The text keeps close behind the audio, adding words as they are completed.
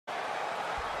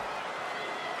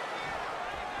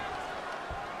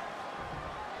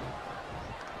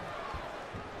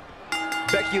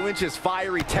Becky Lynch's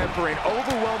fiery temper and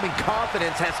overwhelming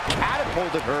confidence has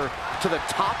catapulted her to the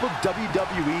top of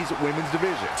WWE's women's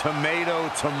division.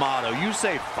 Tomato, tomato. You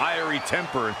say fiery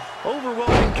temper and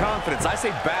overwhelming confidence. I say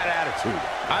bad attitude.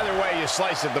 Either way you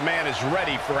slice it, the man is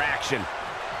ready for action.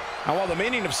 Now, while the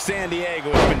meaning of San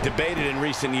Diego has been debated in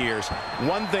recent years,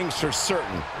 one thing's for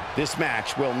certain, this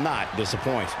match will not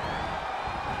disappoint.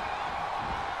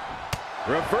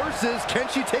 Reverses, can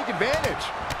she take advantage?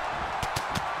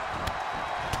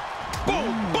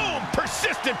 Boom, boom,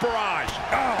 persistent barrage.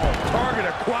 Oh, target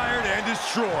acquired and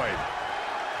destroyed.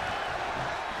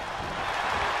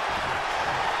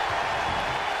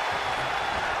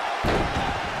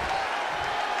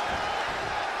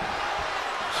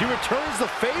 She returns the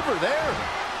favor there.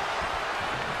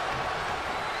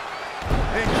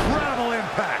 Incredible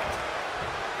impact.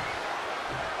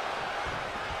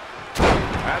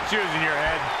 That's using your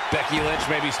head. Becky Lynch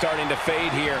may be starting to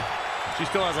fade here. She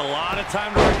still has a lot of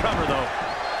time to recover, though.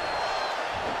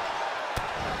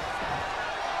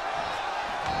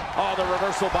 Oh, the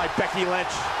reversal by Becky Lynch.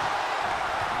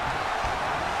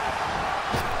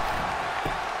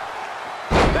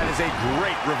 That is a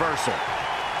great reversal.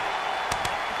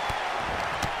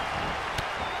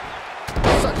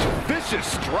 Such vicious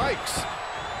strikes.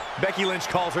 Becky Lynch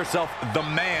calls herself the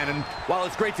man, and while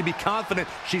it's great to be confident,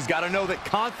 she's got to know that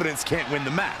confidence can't win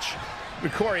the match.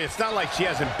 But Corey, it's not like she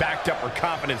hasn't backed up her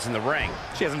confidence in the ring.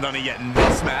 She hasn't done it yet in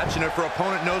this match, and if her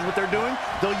opponent knows what they're doing,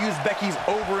 they'll use Becky's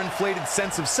overinflated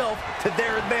sense of self to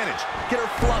their advantage. Get her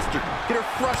flustered, get her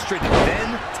frustrated,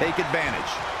 then take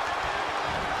advantage.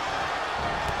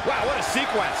 Wow, what a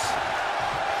sequence.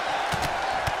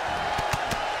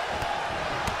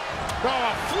 Oh,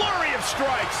 a flurry of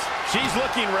strikes. She's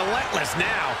looking relentless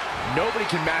now. Nobody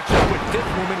can match up with this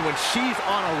woman when she's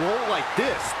on a roll like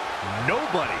this.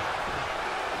 Nobody.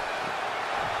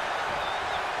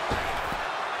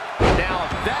 Now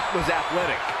that was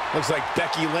athletic. Looks like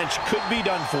Becky Lynch could be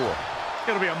done for.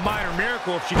 It'll be a minor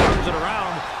miracle if she turns it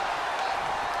around.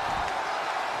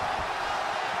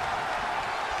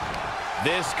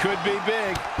 This could be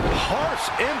big. Harsh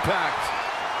impact.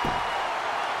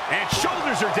 And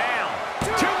shoulders are down.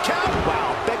 2 count.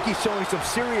 Wow, Becky's showing some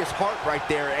serious heart right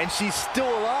there, and she's still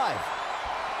alive.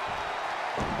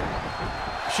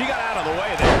 She got out of the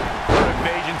way there. Her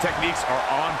evasion techniques are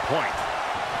on point.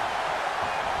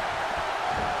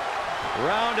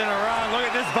 Round and around. Look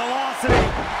at this velocity.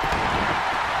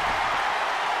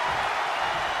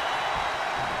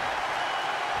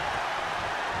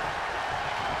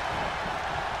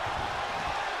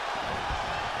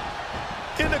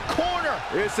 In the corner.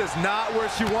 This is not where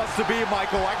she wants to be,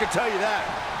 Michael. I can tell you that.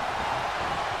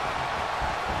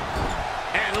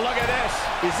 And look at this.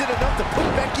 Is it enough to put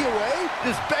Becky away?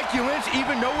 Does Becky Lynch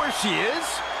even know where she is?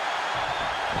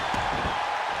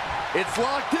 It's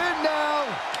locked in now.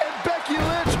 Can Becky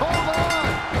Lynch hold on?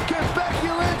 Can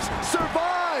Becky Lynch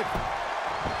survive?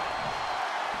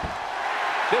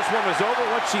 This one was over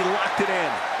once she locked it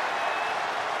in.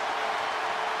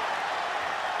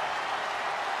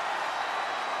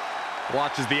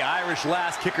 Watch as the Irish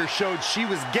last kicker showed she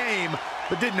was game,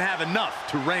 but didn't have enough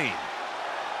to reign.